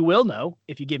 You will know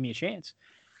if you give me a chance.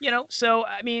 So,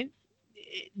 I mean,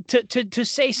 to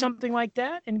say something like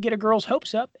that and get a girl's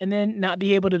hopes up and then not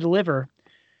be able to deliver,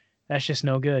 that's just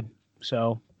no good.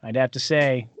 So I'd have to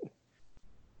say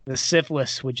the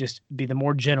syphilis would just be the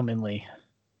more gentlemanly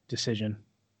decision.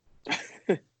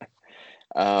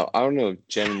 I don't know if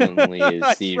gentlemanly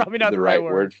is the right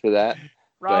word for that.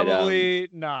 Probably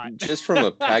not. Just from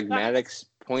a pragmatic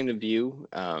point of view,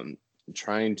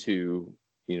 trying to,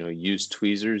 use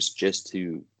tweezers just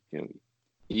to,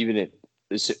 even if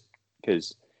this,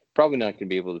 because probably not going to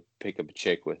be able to pick up a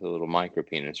chick with a little micro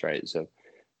penis, right? So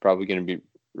probably going to be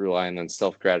relying on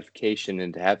self gratification,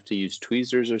 and to have to use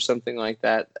tweezers or something like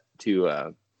that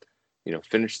to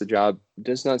finish the job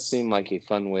does not seem like a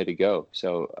fun way to go.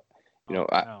 So,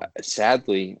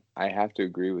 sadly, I have to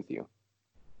agree with you.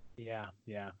 Yeah.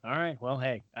 All right. Well,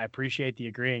 hey, I appreciate the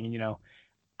agreeing. And,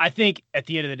 I think at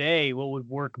the end of the day, what would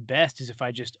work best is if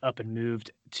I just up and moved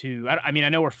to, I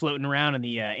know we're floating around in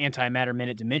the antimatter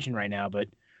minute dimension right now, but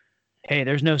hey,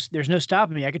 there's no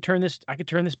stopping me. I could turn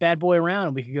this bad boy around,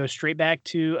 and we could go straight back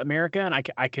to America, and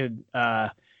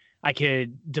I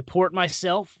could deport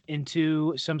myself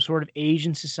into some sort of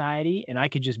Asian society, and I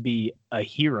could just be a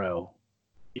hero,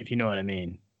 if you know what I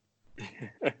mean.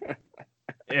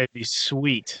 It'd be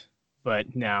sweet,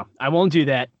 but no, I won't do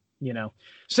that.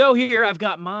 So here I've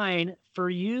got mine for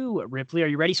you, Ripley. Are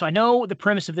you ready? So I know the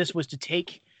premise of this was to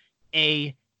take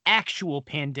a actual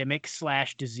pandemic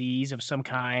 / disease of some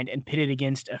kind and pit it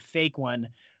against a fake one,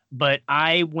 but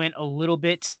I went a little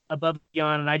bit above and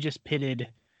beyond, and I just pitted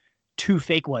 2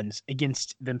 fake ones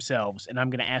against themselves, and I'm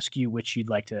going to ask you which you'd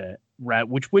like to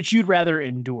which you'd rather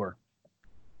endure.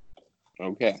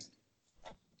 Okay.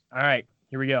 All right,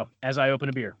 here we go. As I open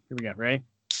a beer, here we go. Ready?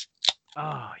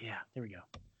 Oh yeah, there we go.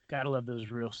 Gotta love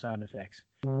those real sound effects.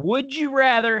 Would you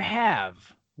rather have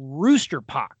rooster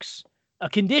pox, a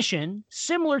condition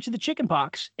similar to the chicken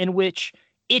pox in which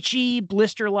itchy,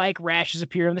 blister-like rashes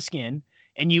appear on the skin,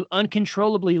 and you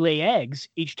uncontrollably lay eggs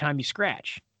each time you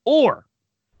scratch? Or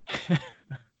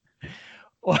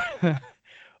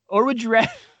would you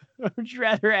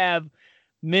rather have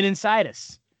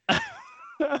meningitis,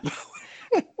 a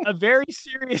very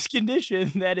serious condition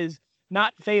that is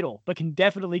not fatal, but can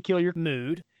definitely kill your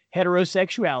mood,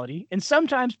 heterosexuality, and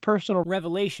sometimes personal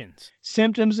revelations?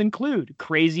 Symptoms include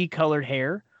crazy colored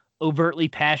hair, overtly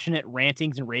passionate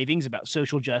rantings and ravings about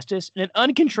social justice, and an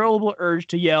uncontrollable urge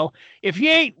to yell, "If you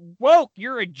ain't woke,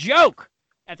 you're a joke,"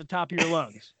 at the top of your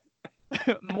lungs.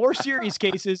 More serious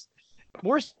cases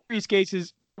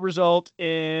result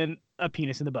in a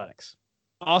penis in the buttocks.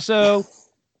 Also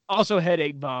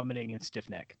headache, vomiting, and stiff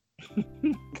neck.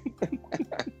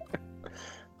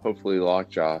 Hopefully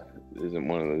Lockjaw isn't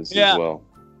one of those as well.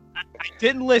 I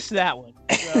didn't list that one.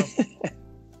 So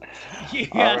you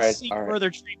gotta seek further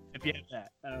treatment if you have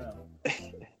that. I don't know.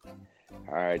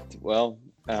 All right. Well,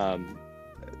 a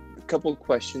couple of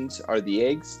questions. Are the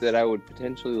eggs that I would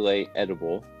potentially lay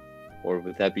edible, or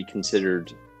would that be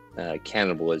considered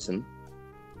cannibalism?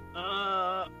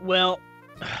 Well,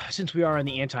 since we are in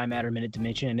the antimatter minute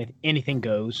dimension, anything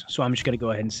goes. So I'm just going to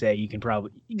go ahead and say you can probably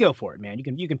go for it, man.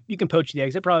 You can poach the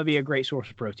eggs. That'd probably be a great source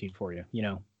of protein for you.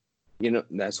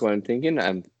 That's what I'm thinking.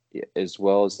 As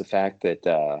well as the fact that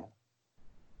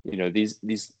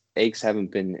these eggs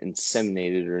haven't been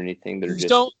inseminated or anything. They're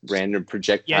just random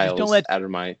projectiles out of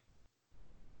my.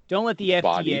 Don't let the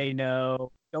body. FDA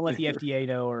know. Don't let the FDA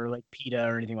know, or like PETA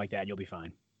or anything like that. You'll be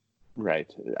fine.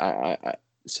 Right.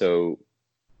 So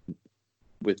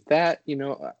with that,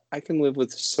 I can live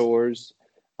with sores.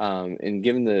 And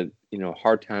given the,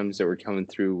 hard times that we're coming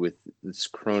through with this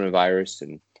coronavirus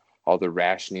and all the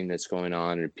rationing that's going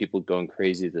on and people going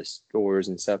crazy at the stores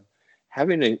and stuff,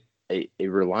 having a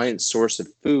reliant source of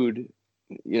food,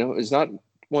 is not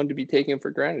one to be taken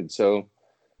for granted. So,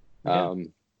 as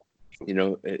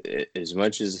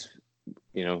much as,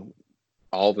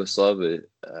 all of us love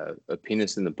a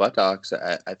penis in the buttocks,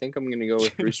 I think I'm going to go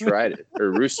with roosteritis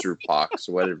or rooster pox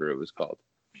or whatever it was called.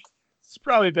 It's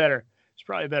probably better.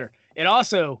 It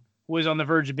also was on the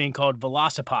verge of being called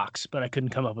Velocipox, but I couldn't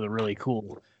come up with a really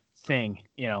cool thing.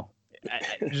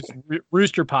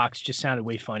 Rooster pox just sounded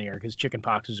way funnier because chicken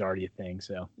pox was already a thing.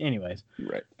 So anyways.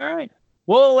 Right. All right.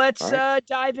 Well, let's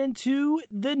dive into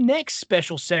the next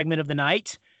special segment of the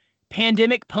night.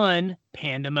 Pandemic pun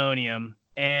pandemonium.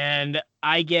 And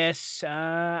I guess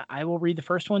I will read the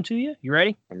first one to you. You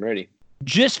ready? I'm ready.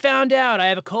 Just found out I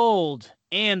have a cold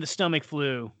and the stomach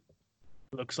flu.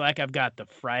 Looks like I've got the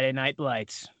Friday night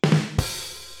blights.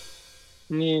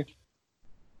 Yeah.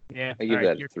 I give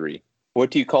that a 3.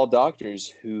 What do you call doctors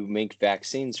who make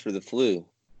vaccines for the flu?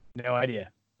 No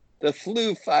idea. The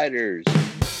Flu Fighters.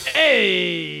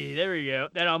 Hey, there we go.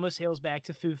 That almost hails back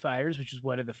to Foo Fighters, which is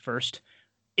one of the first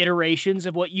iterations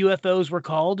of what UFOs were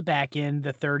called back in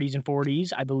the 30s and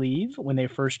 40s, I believe, when they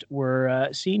first were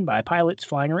seen by pilots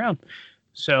flying around.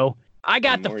 So I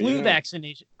got the flu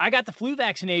vaccination.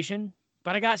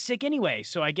 But I got sick anyway.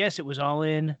 So I guess it was all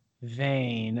in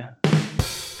vain.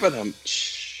 But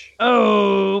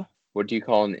what do you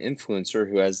call an influencer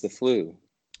who has the flu?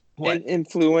 What? An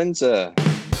influenza.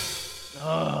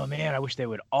 Oh man, I wish they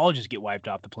would all just get wiped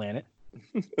off the planet.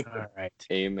 All right.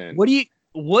 Amen. What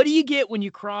do you get when you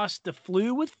cross the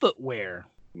flu with footwear?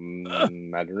 I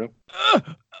don't know.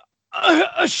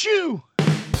 A shoe.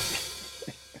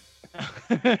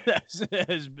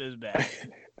 That's bad.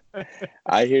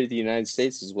 I hear the United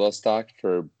States is well stocked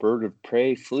for a bird of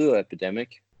prey flu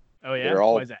epidemic. Oh yeah,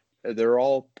 Why is that? There are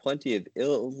all plenty of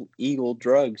illegal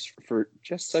drugs for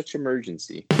just such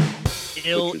emergency.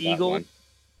 Illegal.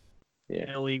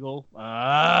 Yeah. Illegal.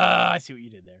 I see what you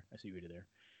did there.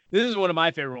 This is one of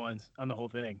my favorite ones on the whole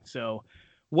thing. So,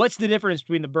 what's the difference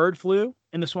between the bird flu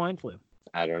and the swine flu?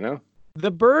 I don't know.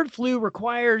 The bird flu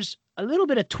requires a little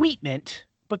bit of treatment,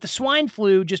 but the swine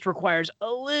flu just requires a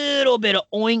little bit of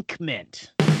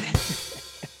ointment. I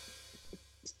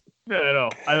don't know.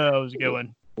 I thought it was a good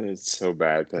one. It's so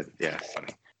bad, but yeah,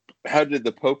 funny. How did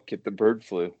the Pope get the bird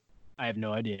flu? I have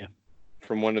no idea.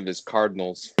 From one of his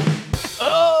cardinals.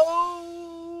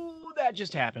 Oh, that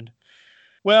just happened.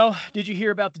 Well, did you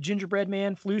hear about the gingerbread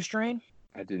man flu strain?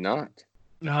 I did not.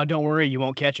 No, don't worry. You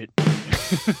won't catch it.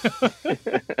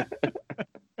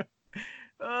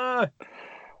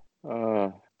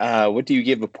 What do you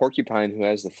give a porcupine who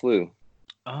has the flu?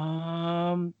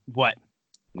 What?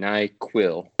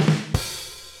 NyQuil.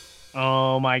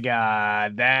 Oh my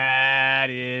God, that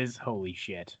is holy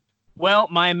shit. Well,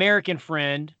 my American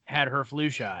friend had her flu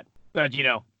shot, but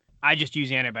I just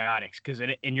use antibiotics because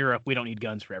in Europe we don't need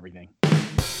guns for everything.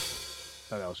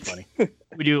 Thought that was funny.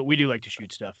 we do like to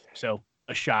shoot stuff, so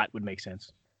a shot would make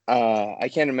sense. I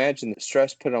can't imagine the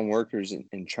stress put on workers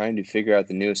in trying to figure out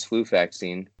the newest flu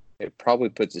vaccine. It probably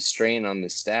puts a strain on the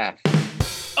staff.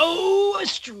 Oh, a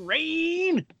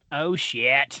strain! Oh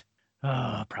shit!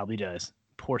 Oh, probably does.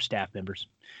 Poor staff members.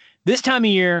 This time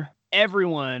of year,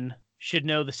 everyone should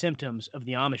know the symptoms of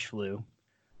the Amish flu.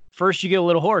 First, you get a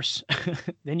little hoarse.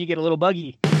 Then you get a little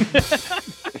buggy.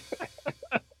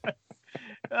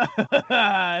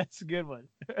 That's a good one.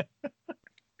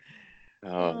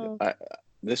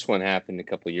 This one happened a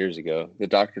couple years ago. The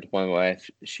doctor told my wife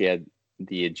she had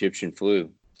the Egyptian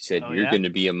flu. He said, "You're going to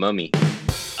be a mummy."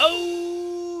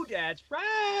 Oh, that's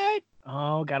right.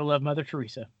 Oh, gotta love Mother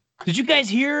Teresa. Did you guys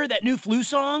hear that new flu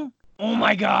song? Oh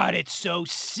my God, it's so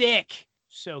sick.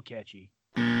 So catchy.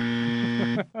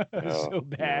 So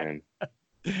bad.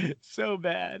 So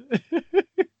bad.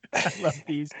 I love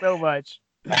these so much.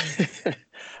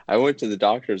 I went to the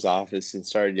doctor's office and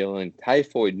started yelling,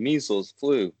 "Typhoid, measles,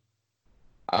 flu."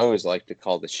 I always like to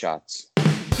call the shots.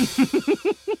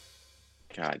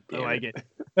 God damn I like it.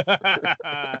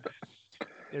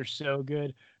 They're so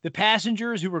good. The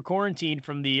passengers who were quarantined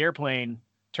from the airplane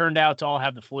turned out to all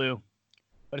have the flu.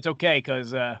 But it's okay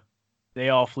because they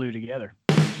all flew together.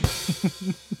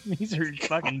 These are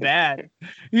fucking bad.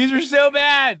 These are so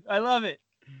bad. I love it.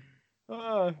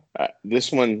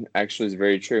 This one actually is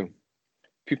very true.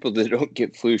 People that don't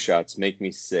get flu shots make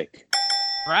me sick.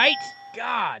 Right?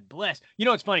 God bless.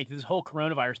 It's funny. Through this whole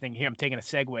coronavirus thing here, I'm taking a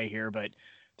segue here, but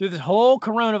through this whole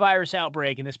coronavirus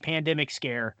outbreak and this pandemic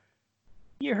scare,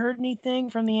 you heard anything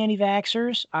from the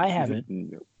anti-vaxxers? I haven't.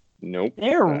 Nope.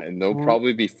 And they'll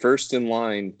probably be first in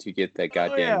line to get that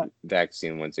goddamn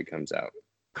vaccine once it comes out.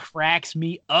 Cracks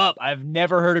me up. I've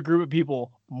never heard a group of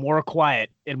people more quiet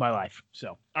in my life.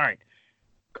 So, all right.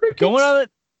 Crickets.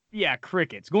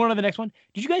 Crickets. Going on to the next one.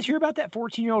 Did you guys hear about that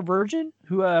 14-year-old virgin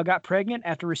who got pregnant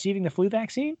after receiving the flu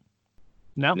vaccine?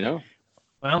 No.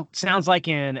 Well, sounds like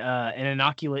an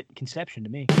inoculate conception to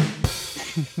me.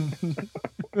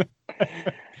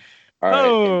 All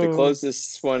right. And to close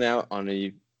this one out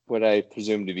on what I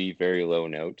presume to be very low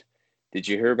note, did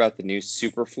you hear about the new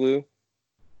super flu?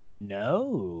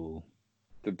 No.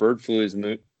 The bird flu is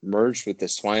merged with the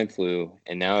swine flu,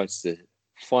 and now it's the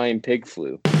flying pig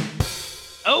flu.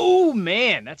 Oh,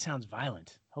 man. That sounds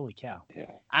violent. Holy cow. Yeah.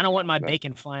 I don't want my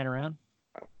bacon flying around.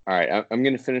 All right. I'm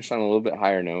going to finish on a little bit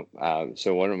higher note.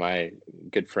 So one of my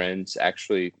good friends,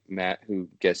 actually Matt, who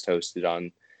guest hosted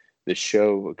on the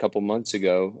show a couple months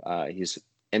ago, he's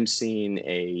emceeing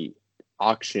a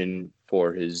auction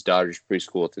for his daughter's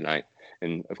preschool tonight.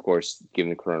 And of course, given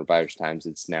the coronavirus times,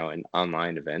 it's now an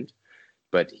online event.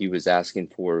 But he was asking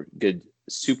for good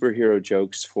superhero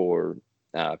jokes for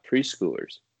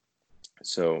preschoolers.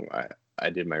 So I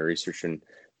did my research, and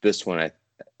this one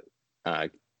I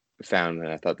found, and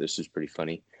I thought this was pretty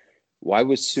funny. Why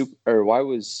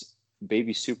was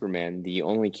baby Superman the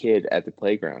only kid at the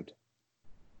playground?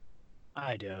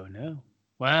 I don't know.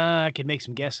 Well, I could make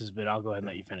some guesses, but I'll go ahead and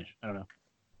let you finish. I don't know.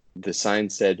 The sign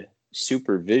said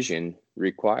supervision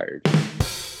required.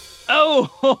 Oh,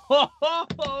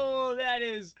 that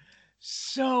is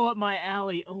so up my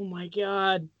alley. Oh my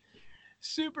God.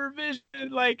 Supervision,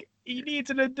 like he needs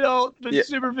an adult, but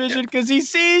supervision because he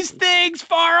sees things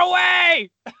far away.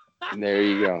 There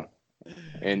you go.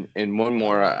 And one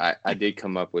more, I did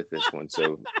come up with this one,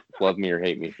 so love me or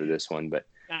hate me for this one. But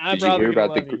did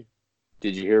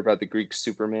you hear about the Greek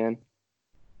Superman?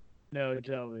 No,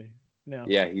 tell me. No.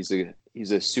 Yeah, he's a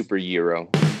superhero.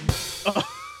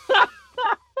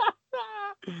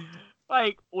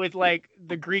 Like with like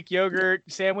the Greek yogurt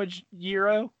sandwich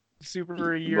gyro,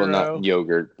 super gyro. Well, not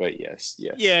yogurt, but yes.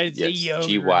 Yeah, it's a yogurt.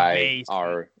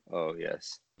 GYRO,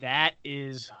 yes. That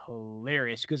is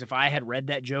hilarious because if I had read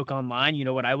that joke online, you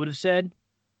know what I would have said?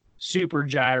 Super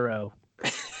gyro.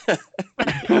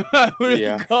 I would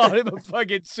have called him a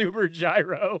fucking super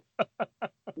gyro.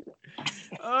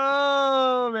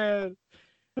 Oh, man.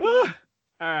 All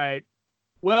right.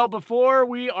 Well, before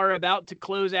we are about to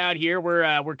close out here,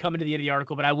 we're coming to the end of the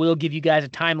article, but I will give you guys a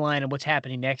timeline of what's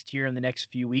happening next here in the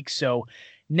next few weeks. So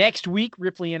next week,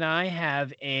 Ripley and I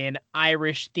have an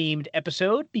Irish-themed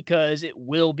episode because it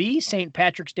will be St.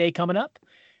 Patrick's Day coming up.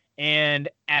 And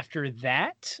after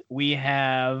that, we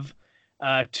have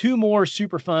 2 more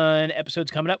super fun episodes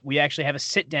coming up. We actually have a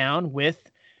sit-down with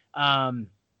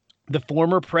the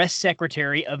former press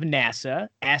secretary of NASA.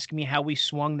 Ask me how we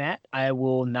swung that. I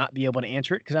will not be able to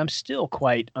answer it because I'm still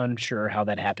quite unsure how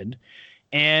that happened.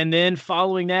 And then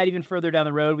following that, even further down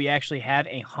the road, we actually have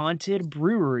a haunted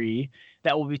brewery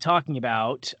that we'll be talking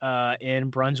about in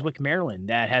Brunswick, Maryland,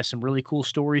 that has some really cool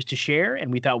stories to share.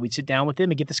 And we thought we'd sit down with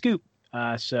them and get the scoop.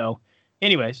 So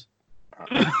anyways.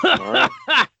 All right.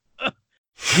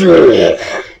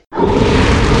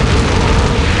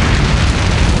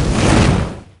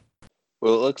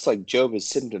 Well, it looks like Joba's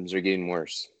symptoms are getting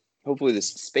worse. Hopefully the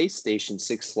space station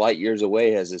 6 light years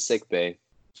away has a sick bay.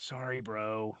 Sorry,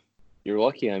 bro. You're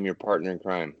lucky I'm your partner in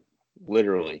crime.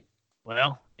 Literally.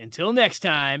 Well, until next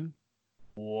time,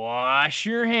 wash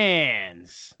your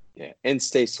hands. Yeah, and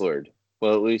stay slurred.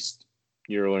 Well, at least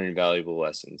you're learning valuable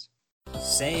lessons.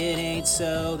 Say it ain't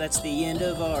so, that's the end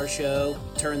of our show.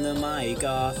 Turn the mic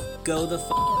off, go the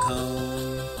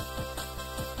home.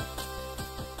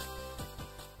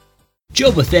 Joe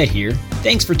Buffett here.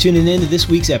 Thanks for tuning in to this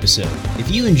week's episode.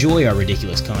 If you enjoy our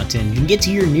ridiculous content, you can get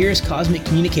to your nearest cosmic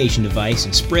communication device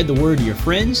and spread the word to your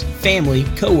friends, family,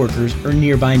 coworkers, or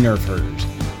nearby nerf herders.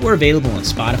 We're available on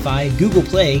Spotify, Google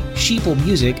Play, Sheeple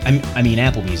Music,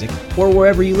 Apple Music, or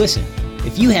wherever you listen.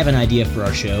 If you have an idea for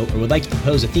our show or would like to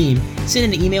propose a theme,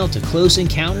 send an email to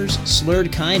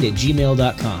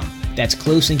closeencountersslurredkind@gmail.com. That's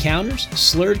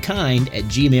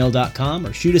closeencountersslurredkind@gmail.com,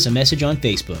 or shoot us a message on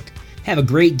Facebook. Have a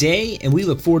great day, and we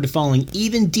look forward to falling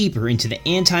even deeper into the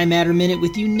Antimatter Minute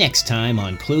with you next time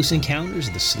on Close Encounters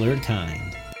of the Slurred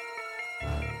Kind.